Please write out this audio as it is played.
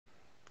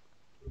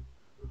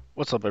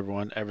What's up,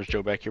 everyone? Average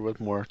Joe back here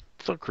with more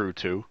The Crew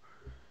 2,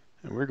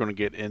 and we're going to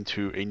get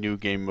into a new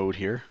game mode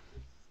here.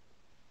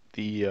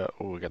 We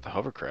got the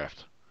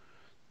hovercraft.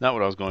 Not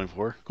what I was going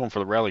for. Going for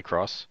the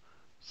rallycross,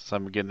 since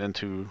I'm getting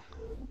into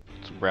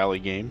some rally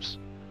games.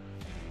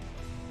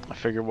 I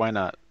figured why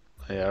not?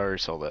 Yeah, I already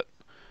saw that.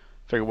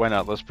 Figured why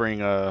not? Let's bring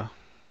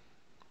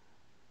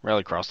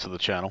rallycross to the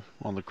channel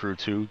on The Crew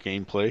 2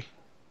 gameplay.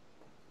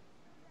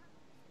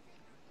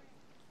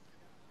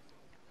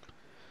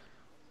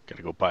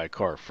 Gotta go buy a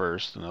car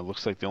first, and it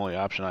looks like the only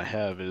option I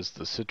have is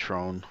the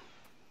Citroen.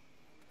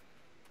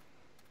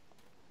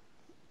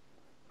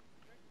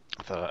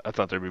 I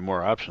thought there'd be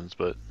more options,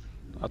 but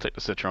I'll take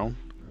the Citroen.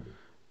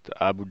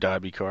 The Abu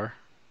Dhabi car.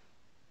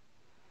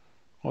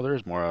 Well,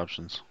 there's more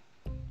options.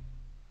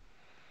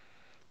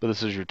 But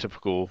this is your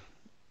typical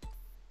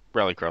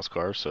rallycross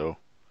car, so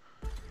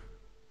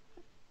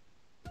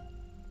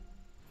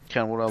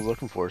kind of what I was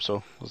looking for,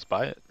 so let's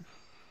buy it.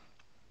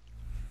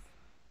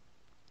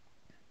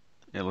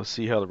 And let's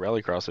see how the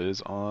rallycross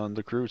is on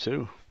The Crew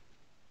 2.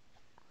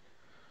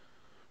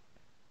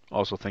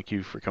 Also, thank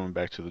you for coming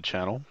back to the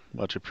channel.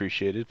 Much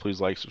appreciated.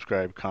 Please like,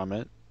 subscribe,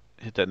 comment,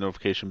 hit that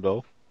notification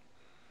bell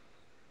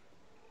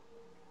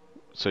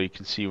so you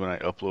can see when I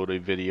upload a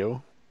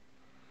video.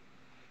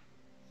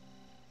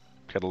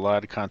 Got a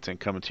lot of content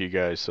coming to you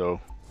guys,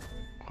 so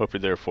hope you're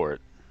there for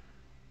it.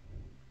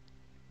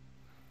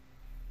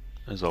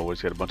 As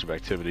always, got a bunch of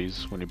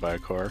activities when you buy a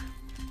car.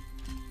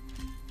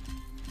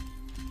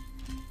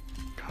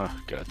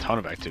 Got a ton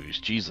of activities,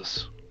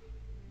 Jesus.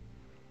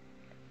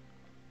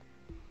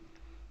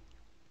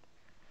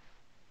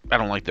 I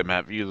don't like the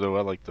map view though,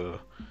 I like the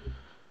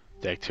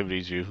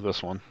activities view,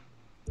 this one.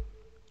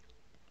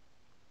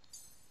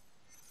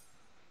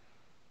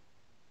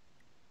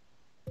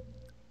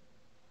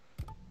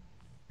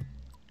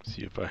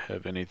 See if I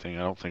have anything.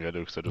 I don't think I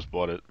do because I just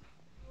bought it.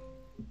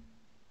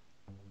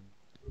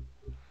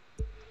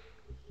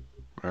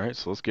 Alright,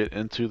 so let's get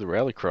into the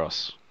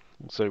rallycross.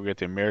 Looks like we got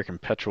the American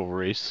Petrol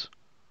race.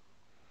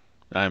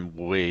 I'm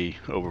way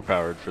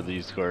overpowered for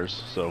these cars,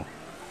 so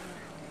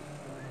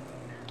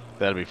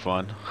that'll be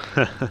fun.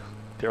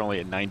 They're only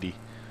at 90.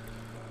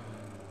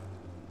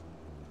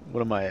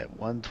 What am I at?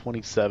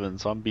 127,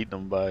 so I'm beating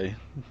them by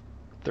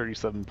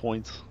 37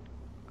 points.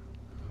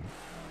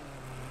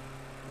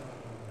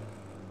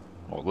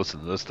 Oh, listen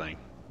to this thing.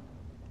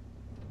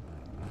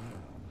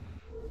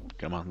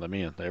 Come on, let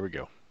me in. There we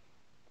go.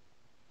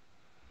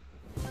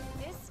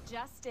 This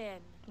just in.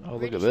 Oh,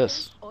 look at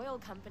this. Oil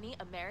company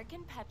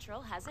American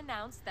Petrol has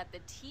announced that the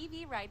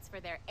TV rights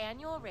for their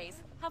annual race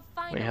have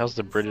finally Wait, how's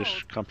the been British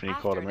sold company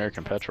after called an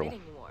American intense Petrol?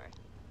 bidding war.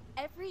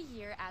 Every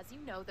year, as you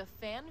know, the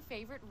fan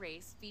favorite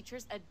race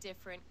features a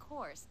different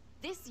course.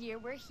 This year,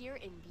 we're here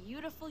in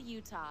beautiful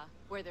Utah,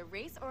 where the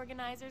race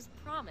organizers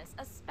promise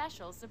a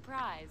special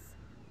surprise.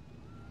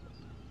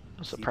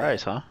 A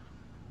surprise, huh?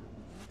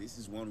 This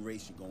is one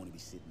race you're going to be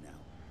sitting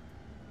out.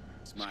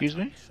 It's my Excuse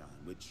time me? to shine,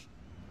 which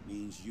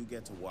means you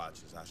get to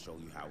watch as I show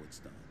you how it's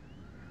done.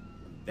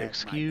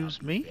 Excuse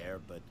me? Fair,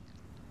 but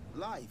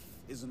life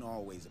isn't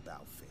always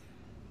about fair.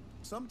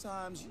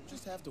 Sometimes you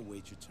just have to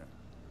wait your turn.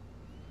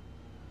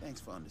 Thanks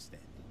for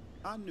understanding.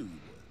 I knew you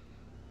would.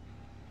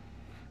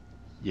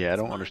 Yeah, I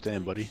don't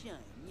understand, buddy.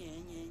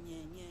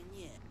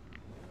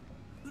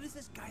 Who does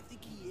this guy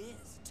think he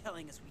is,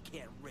 telling us we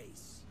can't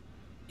race?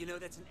 You know,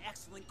 that's an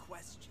excellent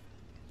question.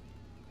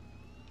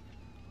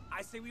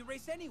 I say we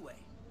race anyway.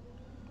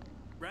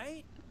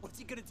 Right? What's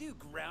he gonna do,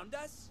 ground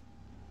us?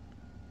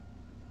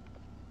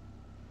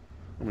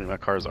 I mean, my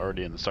car's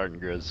already in the starting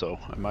grid, so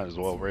I might as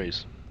well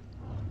race.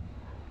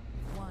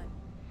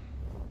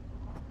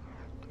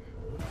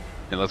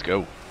 And let's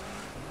go.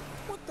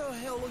 What the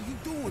hell are you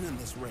doing in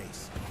this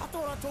race? I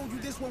thought I told you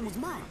this one was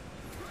mine.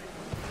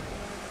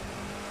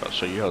 I'll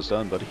show you how it's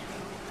done, buddy.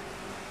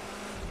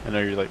 I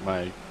know you're like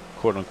my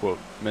quote-unquote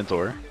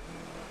mentor.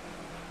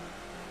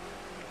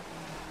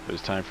 But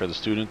it's time for the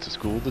student to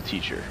school the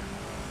teacher.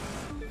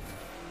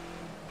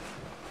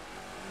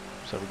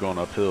 So we're going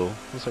uphill.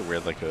 Looks like we're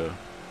at like a...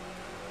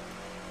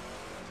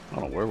 I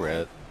don't know where we're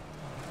at.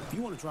 If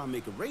you want to try and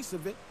make a race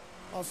of it,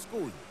 I'll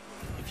school you.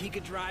 If he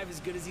could drive as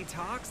good as he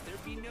talks,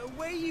 there'd be no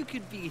way you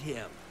could beat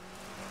him.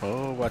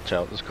 Oh, watch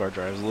out. This car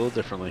drives a little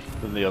differently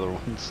than the other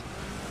ones.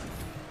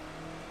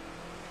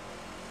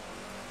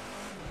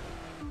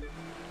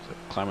 It's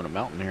like climbing a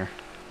mountain here.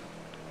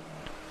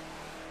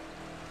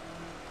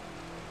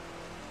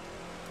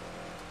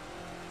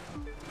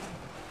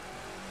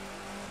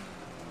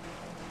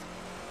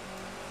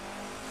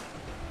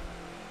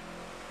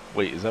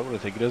 Wait, is that what I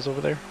think it is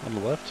over there on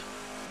the left?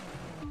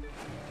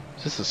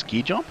 Is this a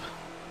ski jump?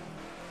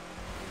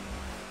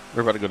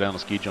 We're about to go down a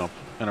ski jump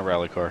in a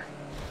rally car.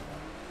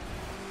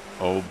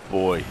 Oh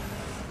boy.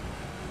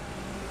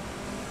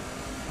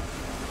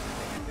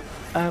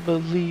 I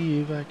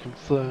believe I can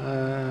fly.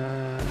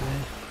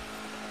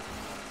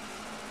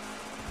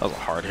 That was a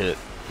hard hit.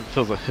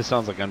 It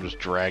sounds like I'm just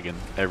dragging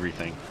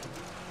everything.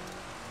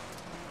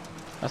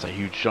 That's a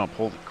huge jump.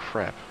 Holy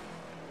crap.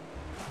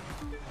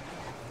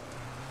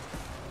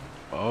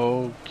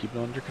 Oh, keep it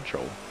under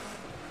control.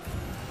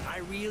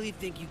 really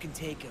think you can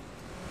take him.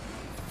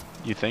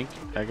 You think?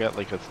 I got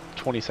like a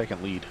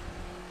 20-second lead.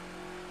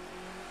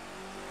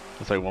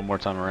 Let's like one more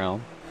time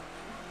around.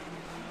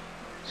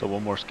 So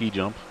one more ski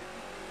jump.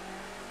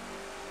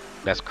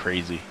 That's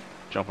crazy.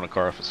 Jumping a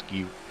car off a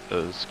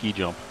ski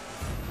jump.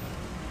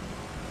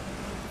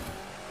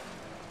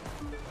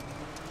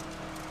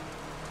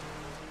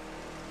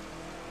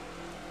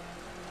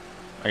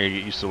 I gotta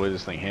get used to the way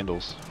this thing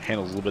handles.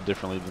 Handles a little bit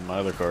differently than my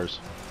other cars.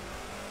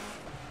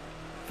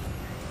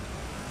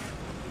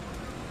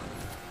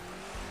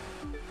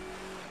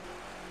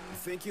 You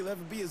think you'll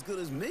ever be as good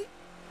as me?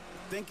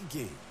 Think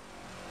again.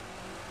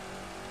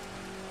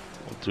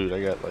 Well, dude,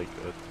 I got like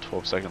a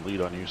 12-second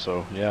lead on you,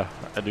 so yeah,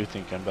 I do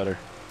think I'm better.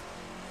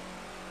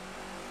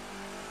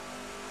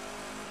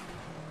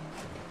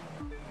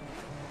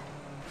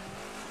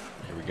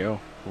 Here we go.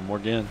 One more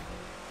again.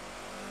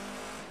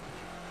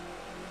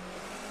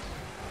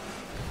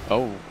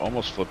 Oh,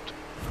 almost flipped.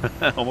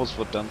 Almost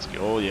flipped on ski.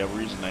 Oh yeah,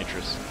 we're using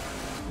nitrous.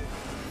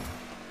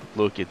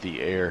 Look at the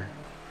air.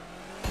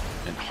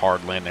 And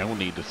hard landing. I will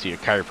need to see a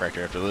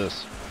chiropractor after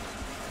this.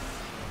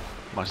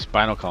 My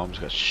spinal column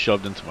just got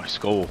shoved into my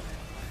skull.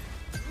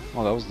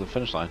 Oh, that was the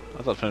finish line. I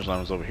thought the finish line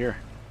was over here.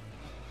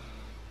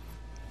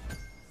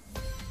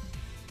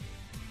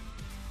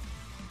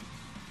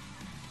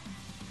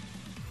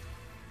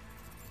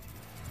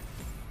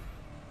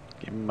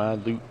 Give me my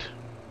loot.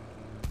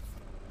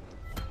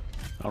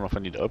 I don't know if I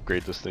need to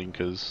upgrade this thing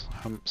because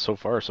I'm so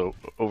far so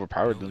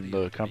overpowered than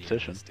the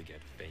competition. To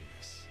get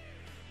famous.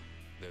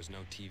 There's no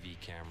TV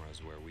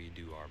cameras where we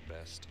do our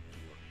best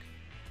work.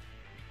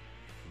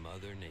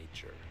 Mother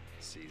Nature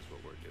sees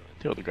what we're doing.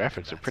 Yo, the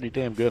graphics are pretty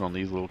damn good on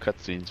these little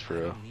cutscenes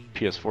for a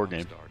PS4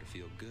 game. To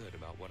feel good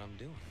about what I'm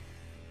doing.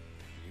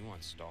 You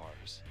want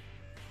stars?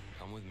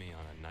 Come with me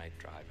on a night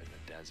drive in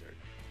the desert,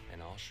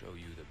 and I'll show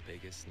you the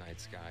biggest night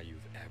sky you've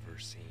ever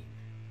seen.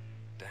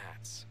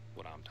 That's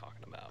what I'm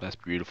talking about. That's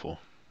beautiful.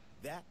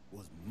 That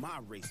was my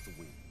race to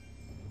win.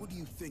 What do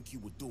you think you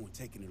were doing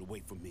taking it away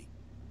from me?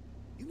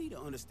 You need to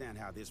understand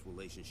how this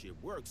relationship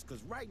works,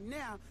 because right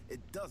now, it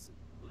doesn't.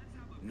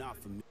 Not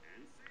for me.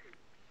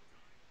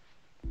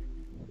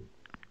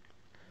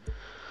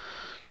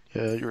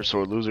 Yeah, you're a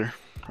sore loser.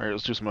 Alright,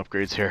 let's do some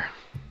upgrades here.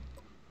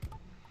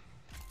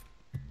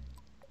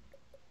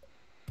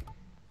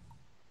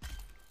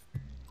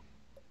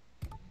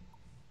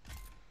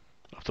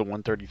 Up to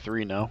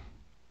 133 now.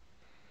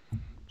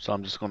 So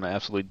I'm just going to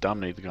absolutely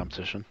dominate the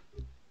competition.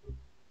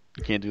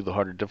 You can't do the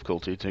harder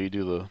difficulty until you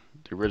do the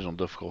original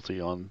difficulty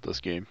on this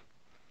game.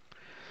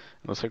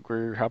 It looks like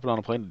we're hopping on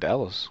a plane to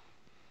Dallas.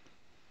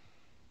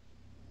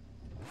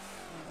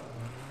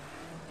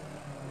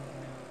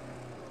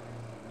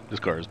 This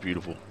car is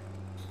beautiful.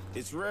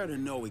 It's rare to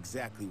know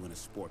exactly when a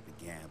sport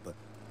began, but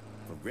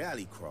for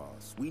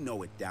Rallycross, we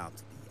know it down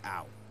to the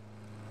hour.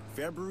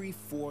 February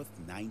 4th,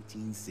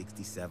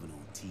 1967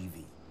 on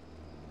TV.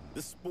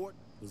 The sport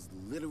was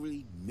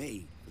literally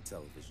made for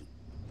television.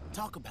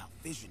 Talk about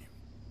visionary.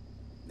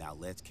 Now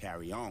let's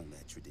carry on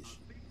that tradition.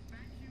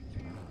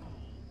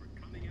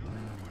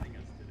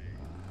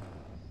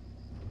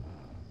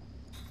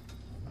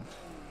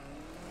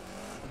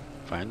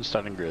 Find the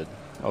starting grid.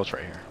 Oh, it's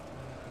right here.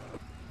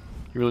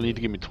 You really need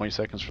to give me 20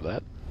 seconds for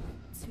that?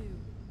 2,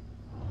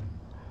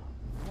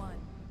 1.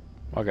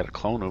 Oh, I got a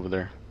clone over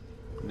there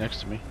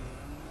next to me.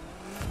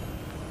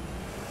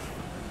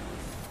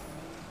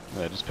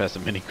 I just passed a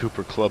Mini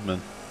Cooper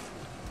Clubman.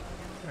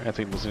 I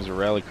think those things are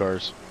rally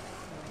cars.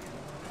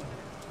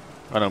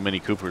 I know Mini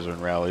Coopers are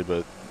in rally,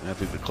 but I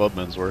think the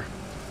Clubmans were.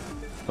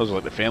 Those are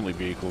like the family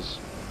vehicles.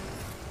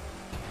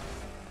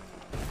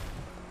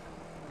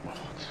 Oh,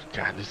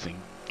 God, this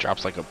thing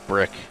drops like a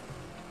brick.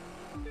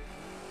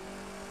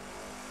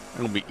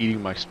 I'm gonna be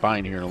eating my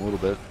spine here in a little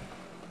bit.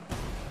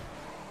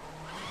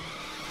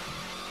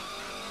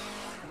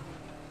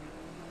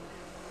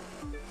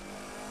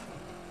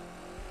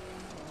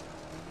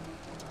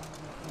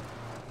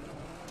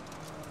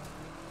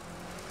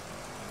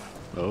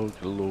 Oh,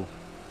 get a little.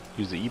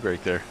 Use the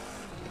e-brake there.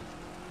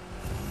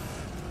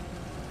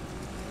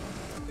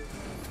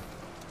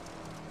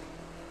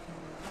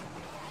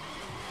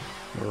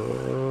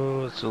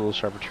 Oh, it's a little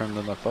sharper turn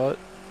than I thought.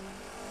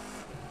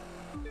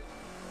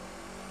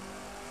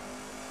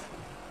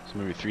 So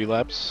maybe 3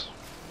 laps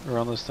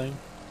around this thing.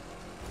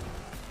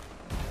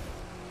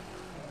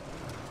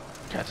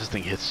 God, this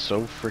thing hits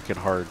so freaking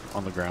hard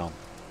on the ground.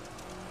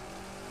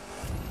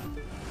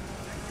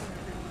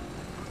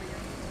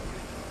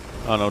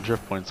 Oh no,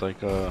 drift points like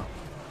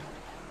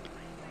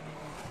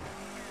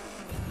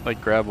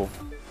gravel.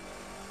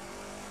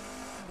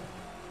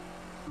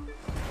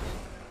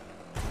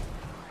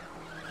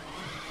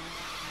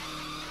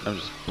 I'm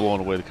just blowing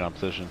away the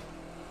competition.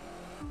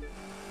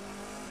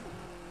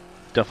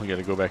 Definitely got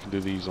to go back and do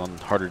these on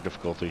harder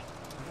difficulty.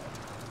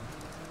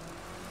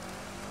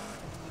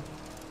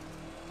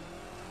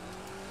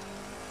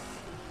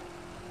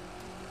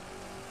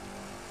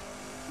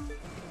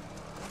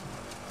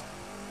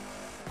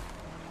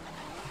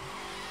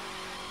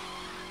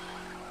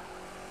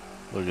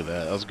 Look at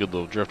that. That was a good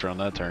little drifter on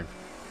that turn.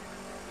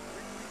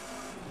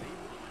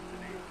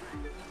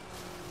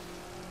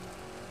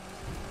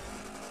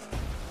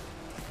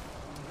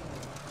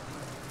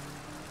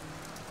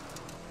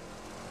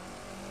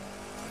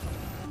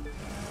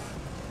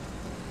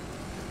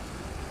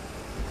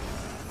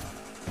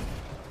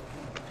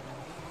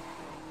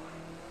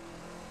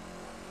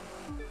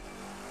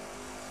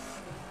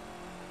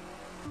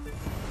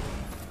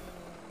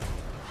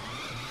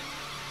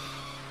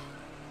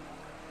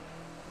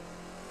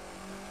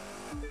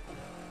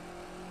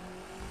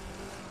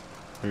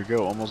 Here we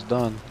go, almost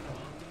done.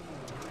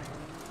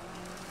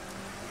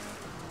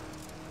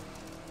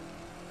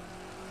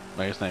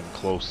 I guess not even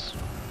close.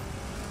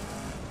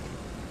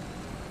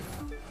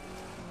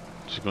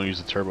 Just gonna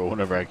use the turbo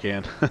whenever I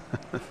can.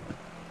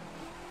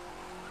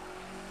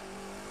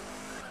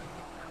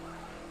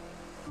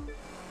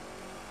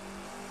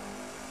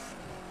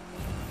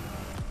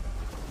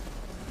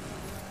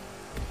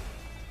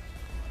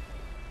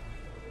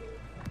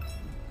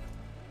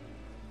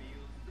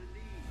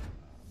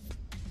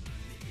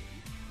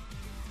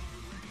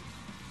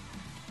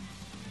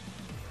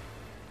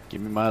 Give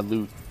me my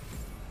loot.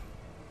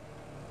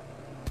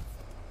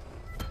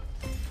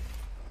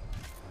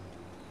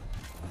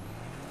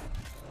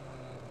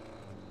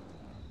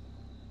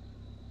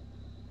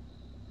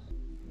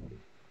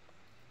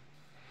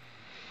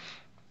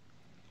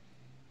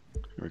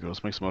 Here we go,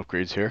 let's make some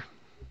upgrades here.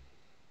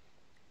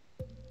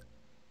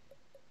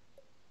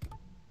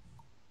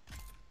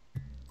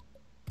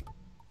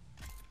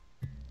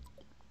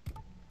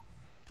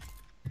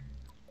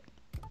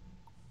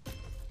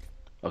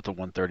 Up to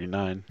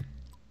 139.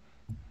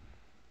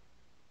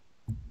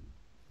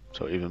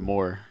 So even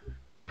more.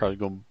 Probably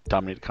gonna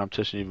dominate the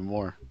competition even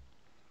more.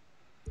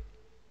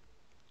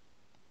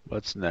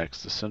 What's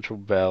next? The Central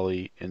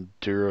Valley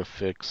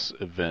Endurafix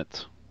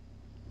event.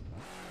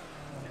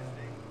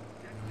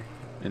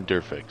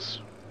 Endurafix.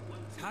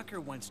 Tucker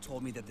once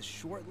told me that the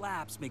short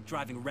laps make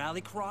driving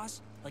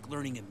rallycross like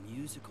learning a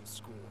musical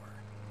score.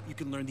 You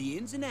can learn the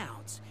ins and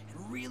outs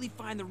and really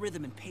find the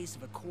rhythm and pace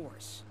of a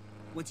course.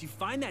 Once you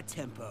find that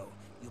tempo,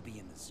 you'll be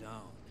in the zone.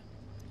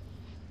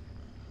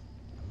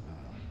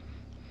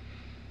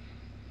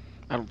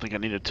 I don't think I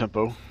need a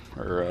tempo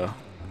or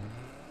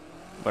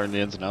learn the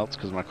ins and outs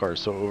because my car is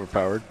so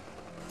overpowered.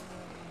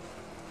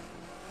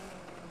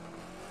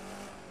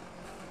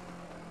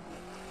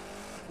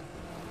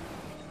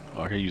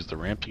 Oh, I can use the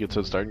ramp to get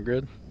to the starting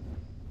grid.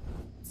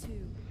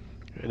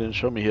 It didn't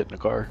show me hitting a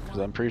car because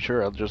I'm pretty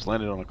sure I just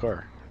landed on a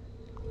car.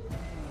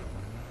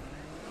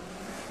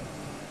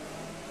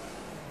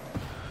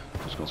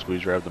 Just gonna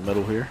squeeze right up the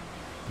middle here.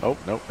 Oh,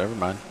 nope, never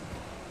mind.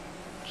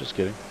 Just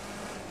kidding.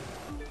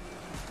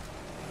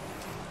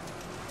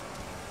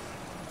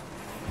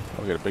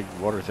 Oh, we got a big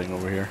water thing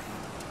over here.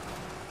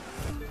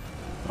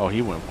 Oh,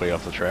 he went way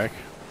off the track.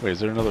 Wait, is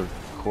there another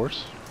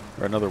course?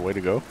 Or another way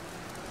to go?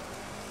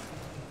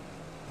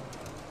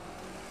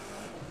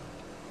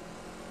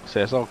 See,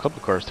 I saw a couple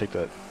cars take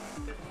that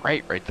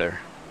right there.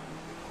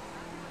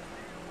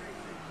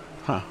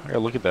 Huh, I gotta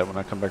look at that when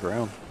I come back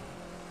around.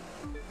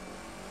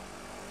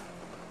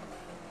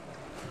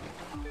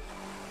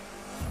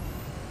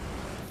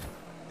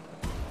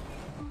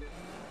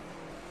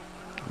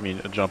 I mean,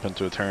 a jump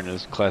into a turn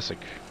is classic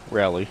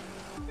rally.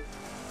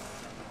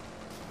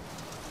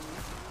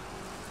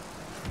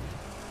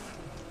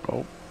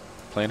 Oh,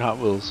 playing Hot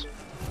Wheels.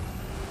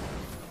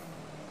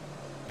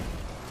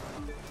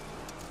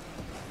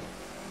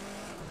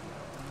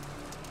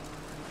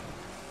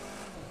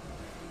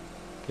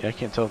 Yeah, I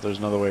can't tell if there's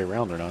another way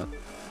around or not.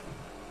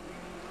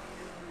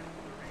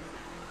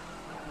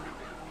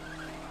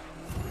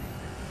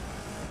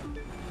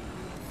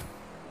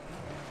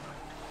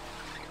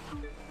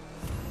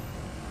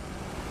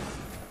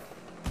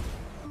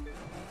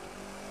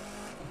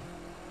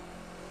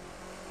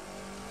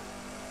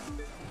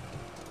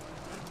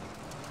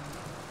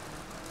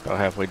 About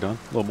halfway done.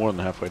 A little more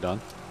than halfway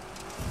done.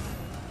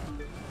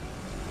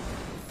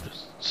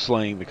 Just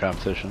slaying the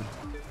competition.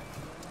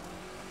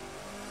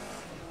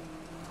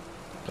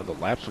 Got the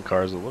laps of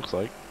cars, it looks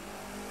like.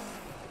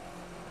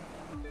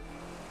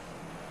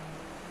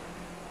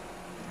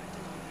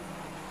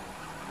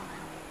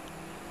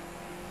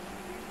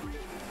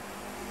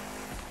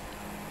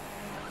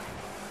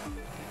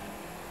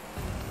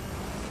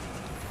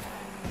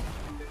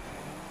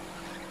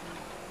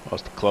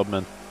 Lost the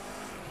clubman.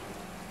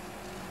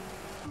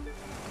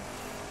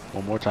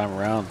 One more time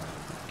around,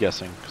 I'm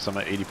guessing, because I'm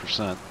at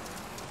 80%.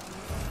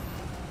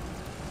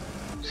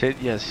 See,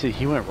 yeah, see,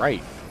 he went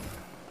right.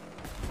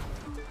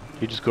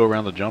 He just go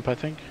around the jump, I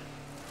think?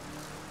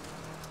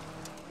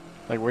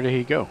 Like, where did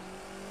he go?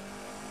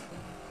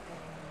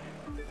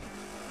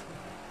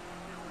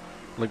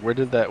 Like, where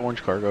did that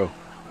orange car go?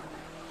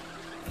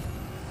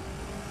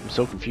 I'm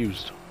so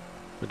confused.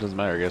 It doesn't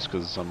matter, I guess,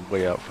 because I'm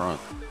way out front.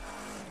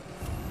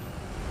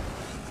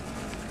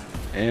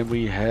 And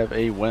we have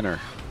a winner.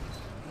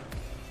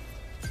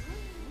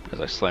 As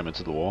I slam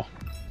into the wall.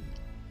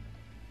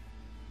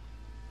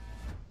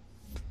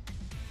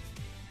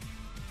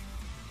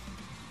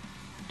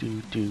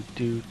 Do do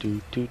do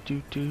do do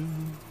do do.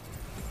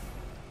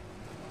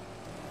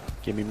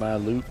 Give me my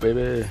loot,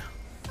 baby.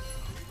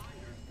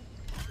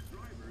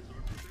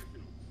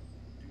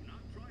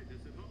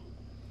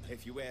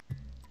 If you ask.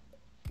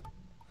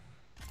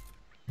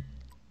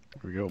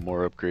 Here we go,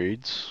 more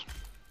upgrades.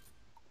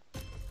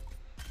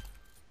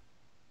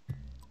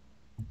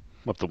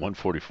 I'm up to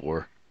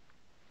 144.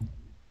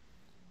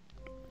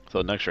 So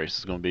the next race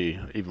is going to be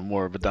even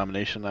more of a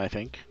domination, I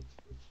think.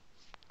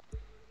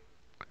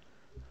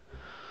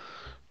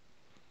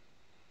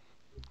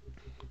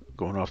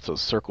 Going off to the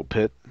circle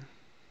pit.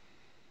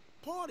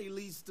 Party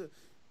leads to...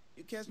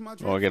 You catch my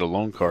drift? Oh, I got a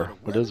loan car.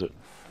 What is it?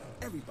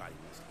 Everybody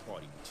wants to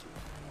party with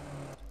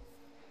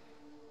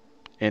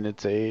you. And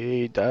it's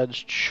a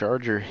Dodge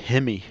Charger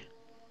Hemi.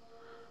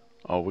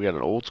 Oh, we got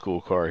an old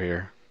school car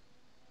here.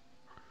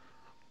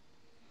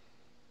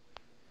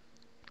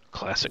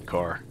 Classic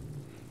car.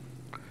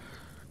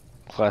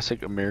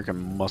 Classic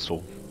American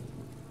muscle.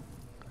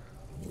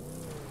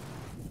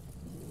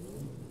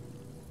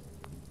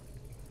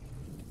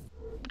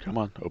 Come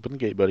on, open the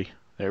gate, buddy.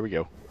 There we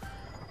go.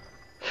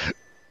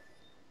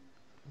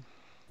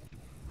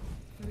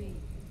 3,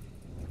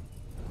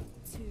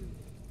 2,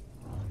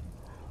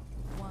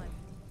 1.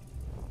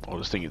 Oh,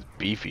 this thing is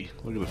beefy.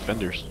 Look at the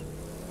fenders.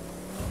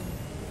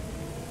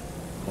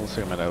 Looks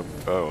like I'm at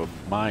a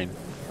mine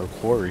or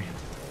quarry.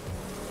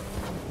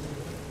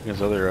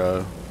 There's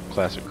other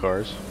classic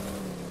cars.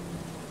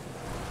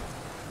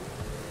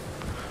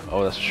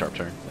 Oh, that's a sharp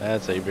turn.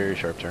 That's a very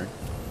sharp turn.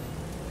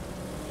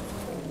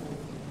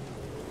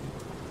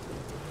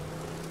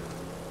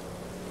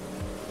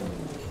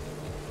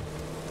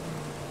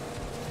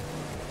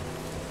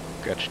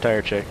 Got your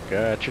tire check.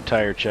 Got your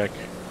tire check.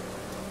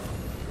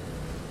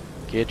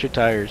 Get your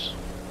tires.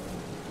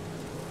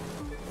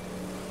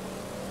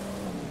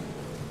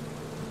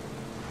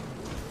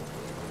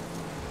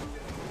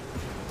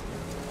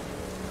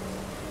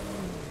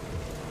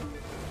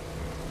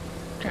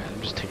 God,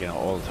 I'm just taking out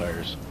all the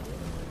tires.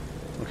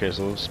 Okay,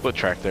 so split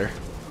track there.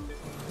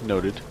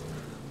 Noted.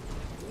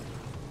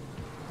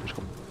 I'm just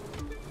gonna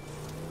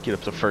get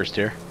up to first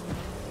here.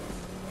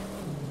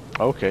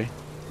 Okay.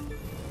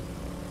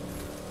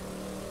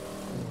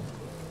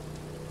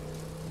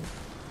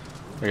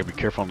 I gotta be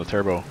careful on the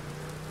turbo.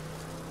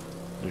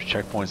 There's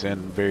checkpoints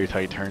and very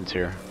tight turns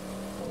here.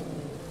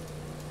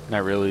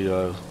 Not really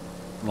long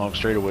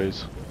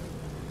straightaways.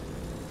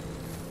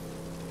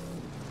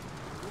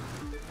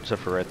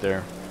 Except for right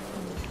there.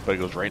 But it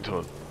goes right into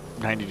a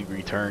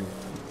 90-degree turn.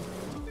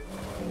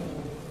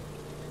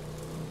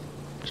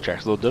 This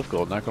track's a little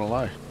difficult, not gonna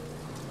lie.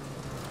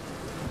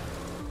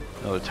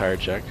 Another tire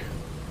check.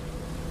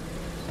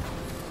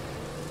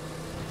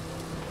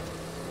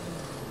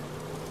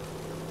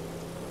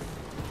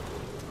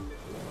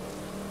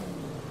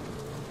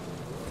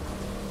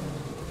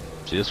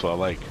 See, this is what I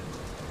like.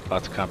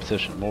 Lots of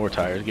competition. More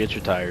tires. Get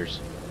your tires.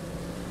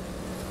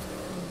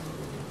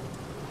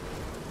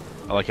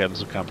 I like having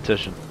some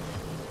competition.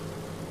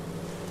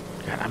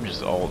 God, I'm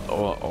just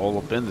all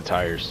up in the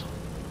tires.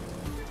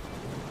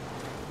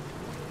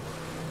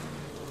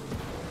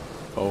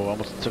 Oh,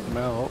 almost took him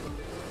out.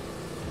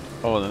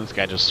 Oh, and then this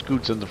guy just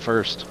scoots into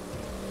first.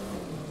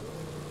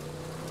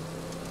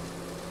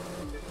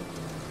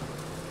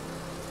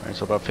 Alright,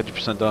 so about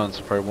 50% done,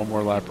 so probably one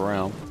more lap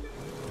around.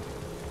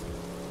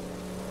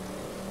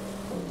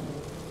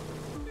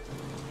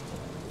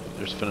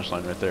 There's a finish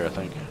line right there, I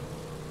think.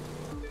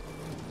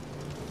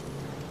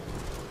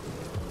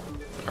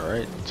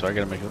 Alright, so I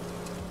gotta make it.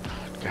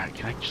 God,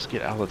 can I just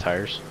get out of the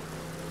tires?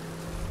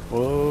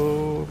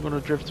 Whoa, I'm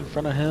gonna drift in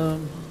front of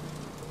him.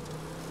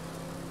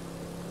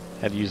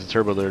 Had to use the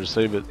turbo there to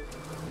save it.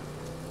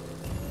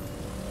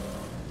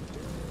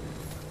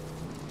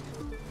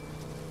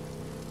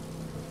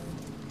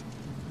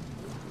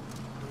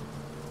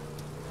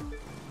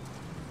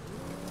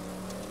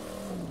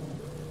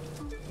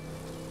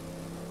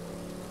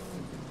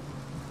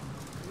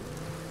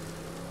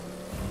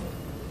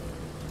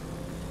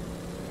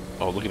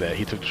 Oh, look at that.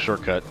 He took the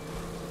shortcut.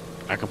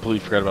 I completely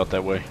forgot about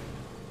that way.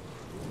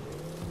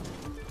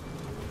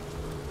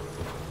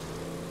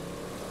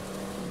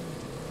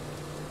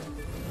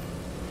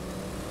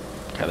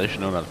 God, they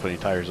should know not to put any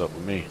tires up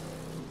with me.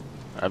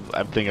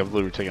 I think I've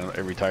literally taken out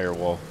every tire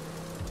wall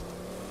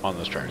on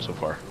this track so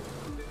far.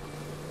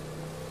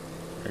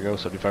 There you go,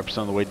 75%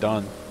 of the way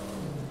done.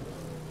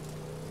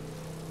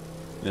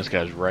 And this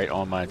guy's right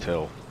on my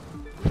tail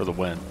for the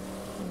win.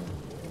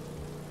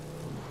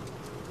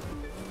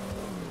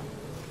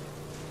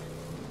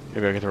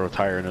 Maybe I can throw a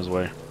tire in his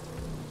way.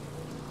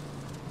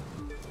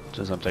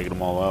 Since I'm taking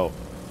them all out.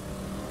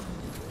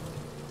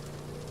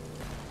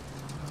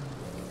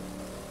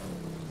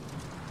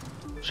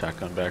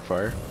 Shotgun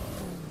backfire.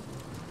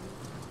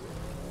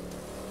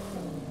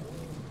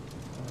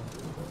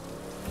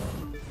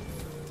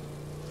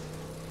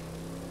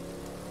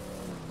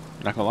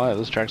 Not gonna lie,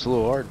 this track's a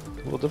little hard,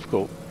 a little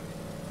difficult.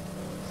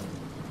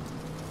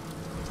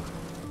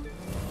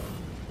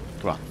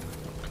 Come on,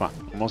 come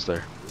on, almost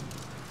there.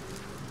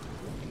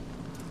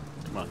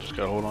 Come on, just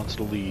gotta hold on to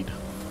the lead.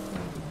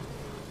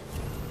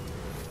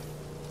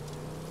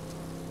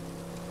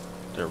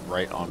 They're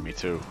right on me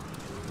too.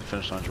 The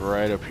finish line's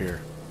right up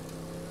here.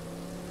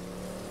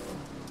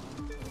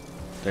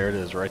 There it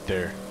is, right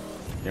there.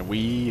 And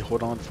we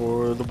hold on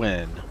for the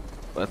win.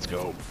 Let's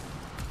go.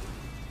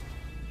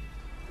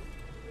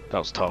 That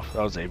was tough.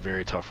 That was a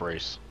very tough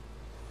race.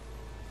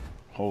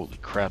 Holy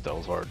crap, that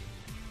was hard.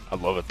 I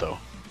love it though.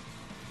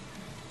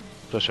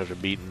 Especially after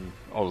beating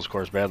all those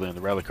cars badly in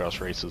the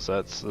rallycross races.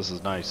 This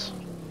is nice.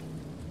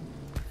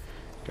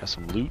 Got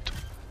some loot.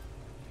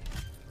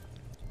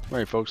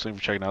 Alright folks, thanks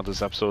for checking out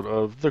this episode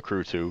of The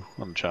Crew 2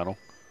 on the channel.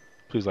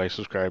 Please like,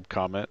 subscribe,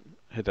 comment,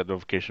 hit that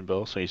notification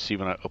bell so you see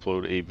when I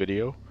upload a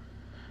video.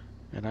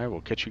 And I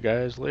will catch you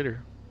guys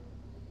later.